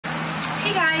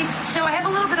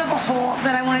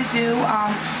do.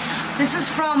 This is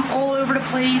from all over the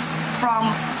place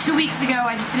from 2 weeks ago.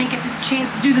 I just didn't get the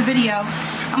chance to do the video.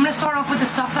 I'm going to start off with the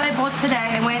stuff that I bought today.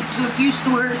 I went to a few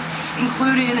stores,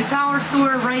 including a dollar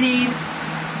store, Rite Aid.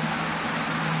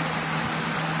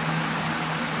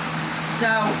 So,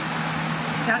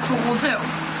 that's what we'll do.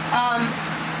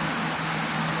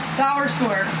 Dollar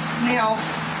store. Now,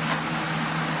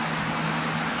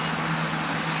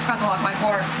 forgot to lock my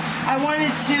car. I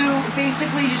wanted to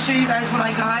basically just show you guys what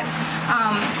I got.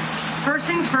 First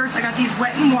things first, I got these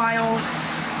Wet n Wild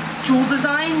jewel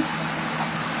designs.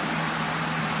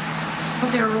 I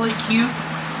thought they were really cute.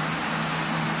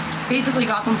 Basically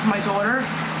got them for my daughter.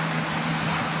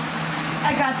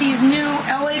 I got these new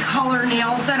LA Color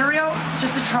nails that are out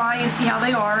just to try and see how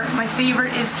they are. My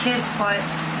favorite is Kiss, but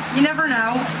you never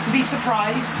know. You'd be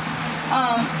surprised.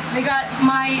 They got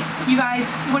you guys,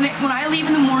 when I leave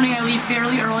in the morning, I leave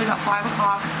fairly early, about 5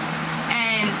 o'clock,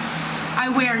 and I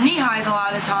wear knee highs a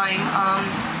lot of the time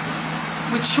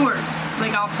with shorts.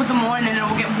 Like, I'll put them on and then it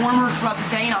will get warmer throughout the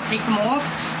day and I'll take them off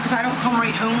because I don't come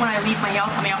right home when I leave my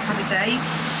house. I'm out for the day.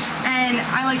 And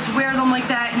I like to wear them like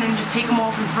that and then just take them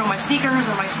off and throw my sneakers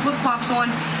or my flip-flops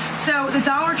on. So the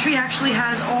Dollar Tree actually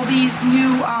has all these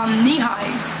new knee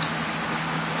highs.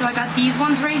 So I got these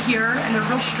ones right here, and they're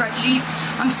real stretchy.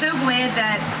 I'm so glad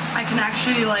that I can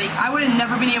actually, like, I would have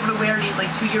never been able to wear these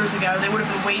like 2 years ago. They would have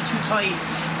been way too tight.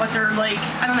 But they're like,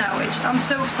 I don't know, it's just, I'm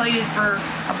so excited for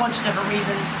a bunch of different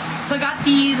reasons. So I got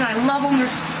these, and I love them.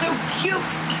 They're so cute.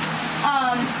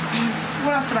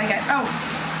 What else did I get? Oh,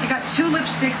 I got 2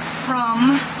 lipsticks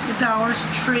from the Dollar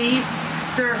Tree.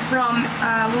 They're from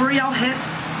L'Oreal Hip.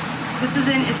 This is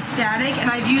in Ecstatic,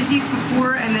 and I've used these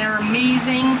before, and they're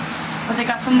amazing. But they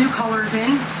got some new colors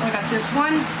in, so I got this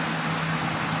one.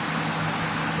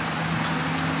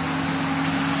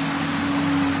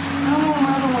 Oh,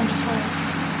 another one just went.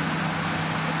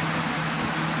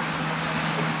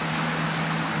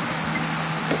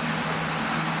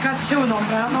 Got 2 of them,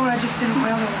 but I don't know what I just did with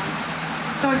my other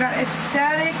one. So I got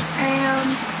Ecstatic, and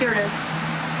here it is.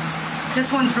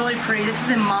 This one's really pretty. This is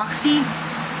in Moxie.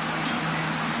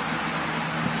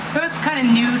 Both kind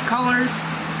of nude colors.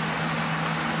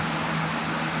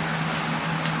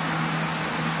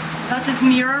 Got this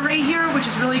mirror right here, which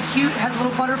is really cute. It has a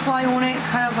little butterfly on it. It's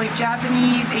kind of like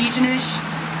Japanese, Asianish.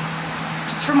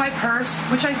 Just for my purse,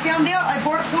 which I found out. I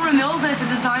bought it at Forma Mills, and it's a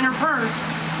designer purse.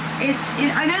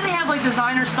 I know they have like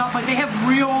designer stuff, like they have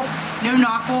real, no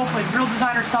knockoff, like real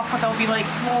designer stuff, but there'll be like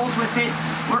flaws with it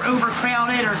or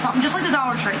overcrowded or something, just like the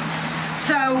Dollar Tree.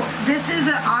 So this is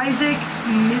an Isaac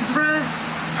Mizrahi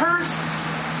purse,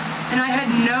 and I had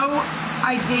no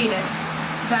idea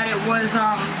that it was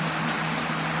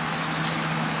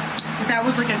that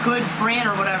was like a good brand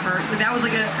or whatever. That was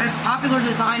like a popular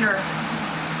designer.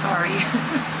 Sorry.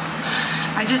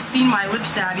 I just seen my lip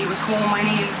savvy was calling my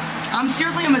name. I'm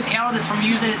seriously almost out of this from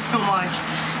using it so much.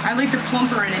 I like the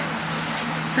plumper in it.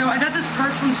 So I got this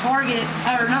purse from Target,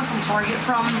 or not from Target,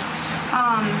 from,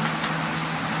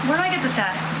 where did I get this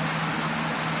at?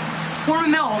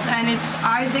 Forma Mills, and it's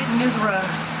Isaac Mizrahi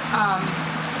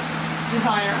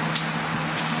designer.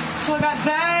 So I got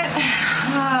that.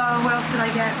 What else did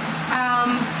I get?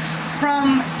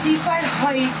 From Seaside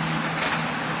Heights,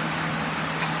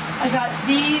 I got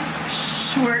these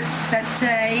shorts that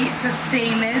say the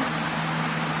famous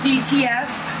DTF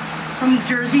from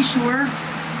Jersey Shore.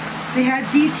 They had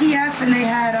DTF and they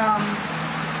had,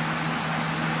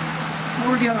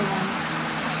 what were the other ones?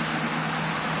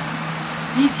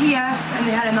 DTF and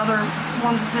they had another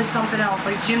one that said something else,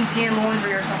 like Gym Tan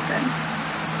Laundry or something.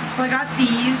 So I got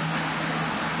these.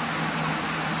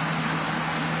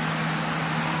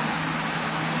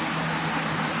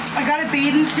 I got a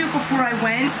bathing suit before I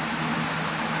went.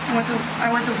 I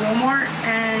went to Walmart,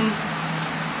 and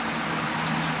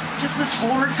just this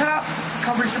halter top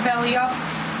covers your belly up.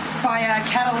 It's by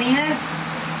Catalina.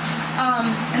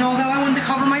 And although I wanted to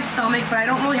cover my stomach, but I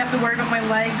don't really have to worry about my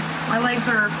legs. My legs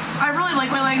are, I really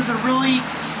like my legs. They're really,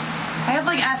 I have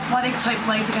like athletic type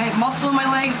legs. Like I have muscle in my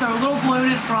legs. They're a little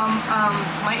bloated from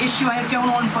my issue I have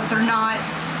going on, but they're not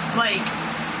like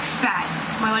fat.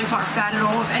 My legs aren't fat at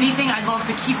all. If anything, I'd love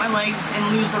to keep my legs and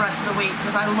lose the rest of the weight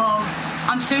because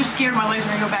I'm so scared my legs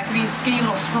are going to go back to being skinny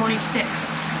little scrawny sticks.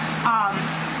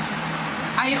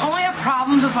 I only have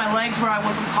problems with my legs where I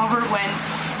want them covered when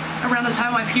around the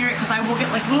time of my period because I will get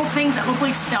like little things that look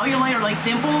like cellulite or like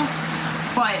dimples,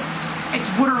 but it's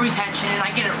water retention and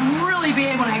I get it really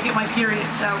bad when I get my period.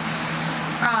 So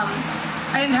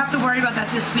I didn't have to worry about that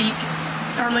this week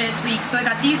or last week. So I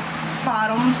got these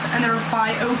bottoms and they're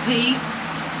by OP.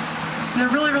 And they're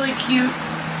really, really cute.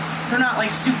 They're not like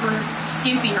super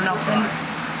skimpy or nothing.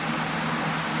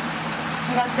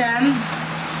 I got them.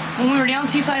 When we were down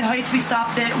Seaside Heights, we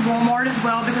stopped at Walmart as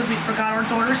well because we forgot our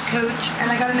daughter's Coach.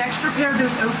 And I got an extra pair of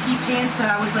those OP pants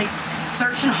that I was like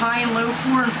searching high and low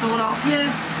for in Philadelphia.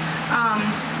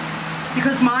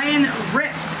 Because mine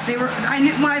ripped. I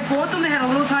knew when I bought them, they had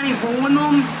a little tiny hole in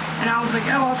them, and I was like,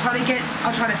 oh, I'll try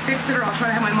to fix it, or I'll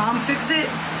try to have my mom fix it.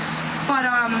 But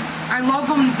I love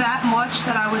them that much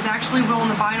that I was actually willing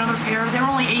to buy another pair. They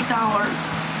were only $8.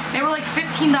 They were like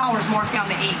 $15 marked down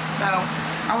to $8. So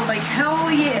I was like,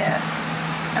 hell yeah.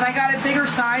 And I got a bigger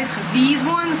size because these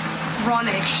ones run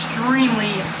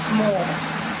extremely small.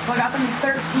 So I got them in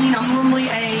 13. I'm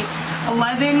normally a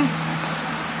 11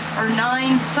 or 9.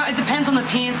 So it depends on the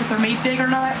pants if they're made big or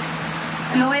not.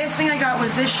 And the last thing I got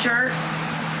was this shirt.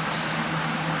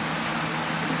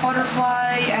 It's a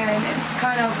butterfly and it's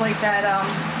kind of like that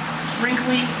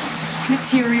wrinkly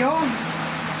material.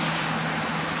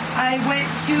 I went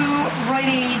to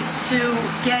Rite Aid to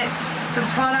get the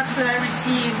products that I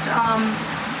received,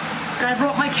 and I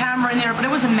brought my camera in there, but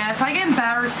it was a mess. I get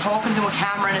embarrassed talking to a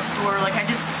camera in a store. Like, I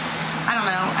don't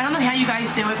know. I don't know how you guys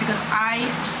do it because I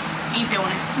just ain't doing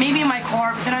it. Maybe in my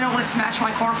car, but then I don't want to smash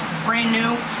my car because it's brand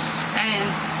new, and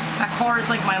that car is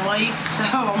like my life. So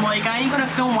I'm like, I ain't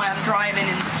gonna film while I'm driving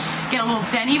and get a little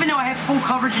dent. Even though I have full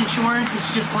coverage insurance,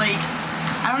 it's just like,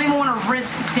 I don't even want to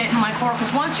risk denting my car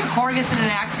because once your car gets in an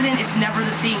accident, it's never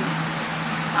the same.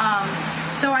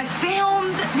 So I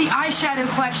found the eyeshadow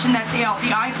collection that's out. The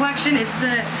eye collection, it's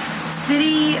the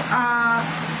City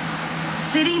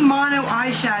Mono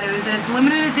eyeshadows, and it's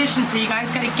limited edition, so you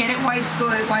guys gotta get it while it's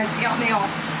good, while it's out now.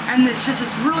 And it's just this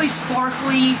really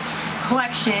sparkly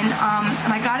collection.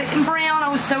 And I got it in brown. I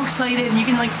was so excited, and you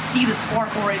can like see the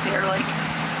sparkle right there, like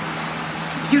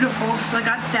beautiful. So I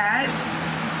got that.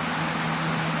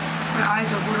 My eyes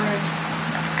are watering.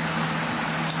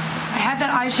 I have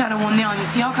that eyeshadow on now, and you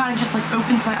see how it kind of just like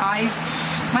opens my eyes.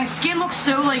 My skin looks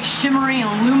so like shimmery and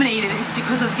illuminated. It's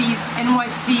because of these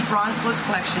NYC Bronze Bliss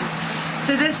collection.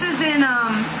 So this is in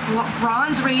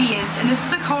Bronze Radiance, and this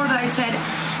is the color that I said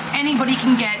anybody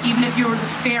can get, even if you're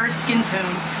the fairest skin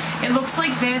tone. It looks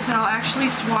like this, and I'll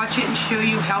actually swatch it and show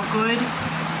you how good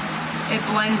it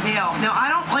blends out. Now,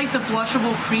 I don't like the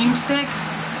blushable cream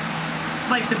sticks,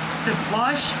 like the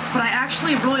blush, but I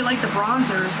actually really like the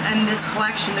bronzers and this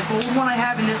collection, the gold one I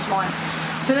have and this one.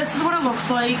 So this is what it looks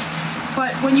like,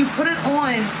 but when you put it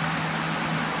on,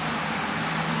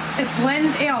 it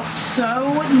blends out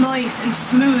so nice and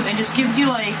smooth and just gives you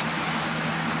like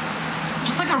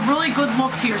a really good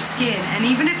look to your skin. And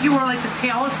even if you are like the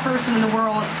palest person in the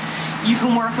world, you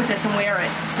can work with this and wear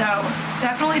it. So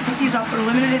definitely pick these up. They're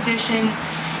limited edition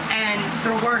and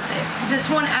they're worth it. This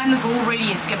one and the Gold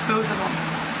Radiance, get both of them.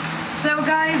 So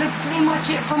guys, that's pretty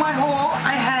much it for my haul.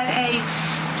 I had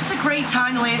just a great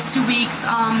time the last 2 weeks.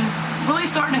 Really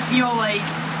starting to feel like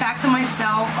back to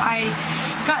myself. I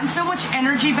gotten so much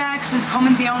energy back since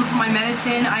coming down from my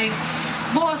medicine. I've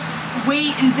lost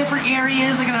weight in different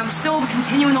areas, like, and I'm still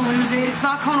continuing to lose it. It's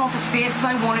not coming off as fast as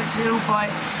I wanted to, but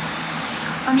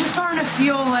I'm just starting to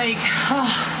feel like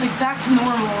back to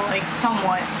normal, like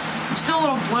somewhat. I'm still a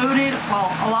little bloated,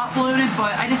 well, a lot bloated,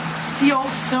 but I just feel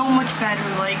so much better.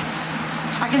 Like,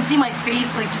 I can see my face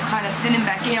like just kind of thinning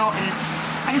back out, and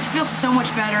I just feel so much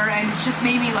better, and it just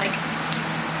made me like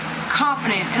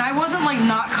confident. And I wasn't like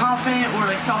not confident or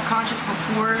like self-conscious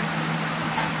before.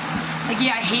 Like,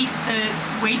 yeah, I hate the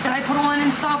weight that I put on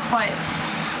and stuff, but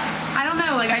I don't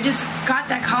know, like, I just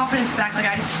got that confidence back. Like,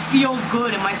 I just feel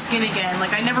good in my skin again.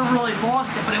 Like, I never really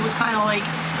lost it, but it was kind of like,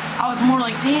 I was more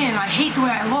like, damn, I hate the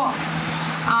way I look.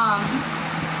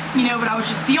 You know, but I was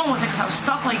just dealing with it because I was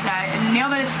stuck like that. And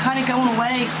now that it's kind of going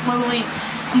away slowly,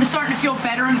 I'm just starting to feel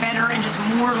better and better and just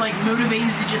more, like, motivated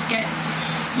to just get,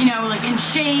 you know, like, in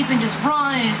shape and just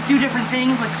run and just do different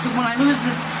things. Like, so when I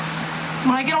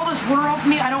get all this water off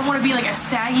me, I don't want to be like a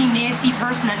saggy, nasty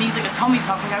person that needs like a tummy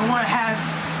tuck. Like, I want to have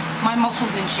my muscles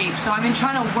in shape. So I've been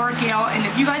trying to work out, and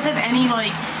if you guys have any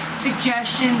like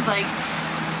suggestions, like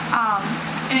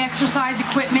an exercise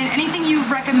equipment, anything you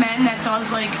recommend that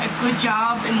does like a good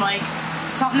job and like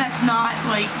something that's not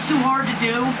like too hard to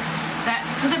do, that,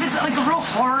 because if it's like a real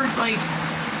hard, like,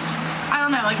 I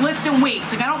don't know, like lifting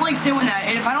weights, like I don't like doing that,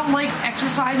 and if I don't like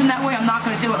exercising that way, I'm not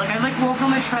going to do it. Like, I like walking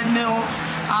on the treadmill.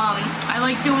 I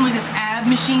like doing like this ab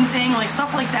machine thing, like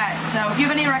stuff like that. So if you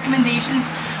have any recommendations,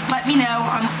 let me know.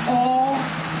 I'm all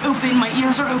open. My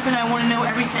ears are open. I want to know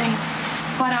everything.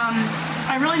 But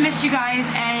I really miss you guys,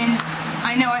 and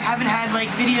I know I haven't had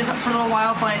like videos up for a little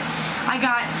while, but I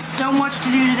got so much to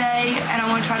do today, and I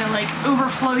want to try to like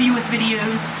overflow you with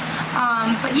videos.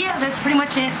 But yeah, that's pretty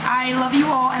much it. I love you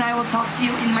all, and I will talk to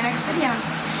you in my next video.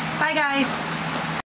 Bye, guys.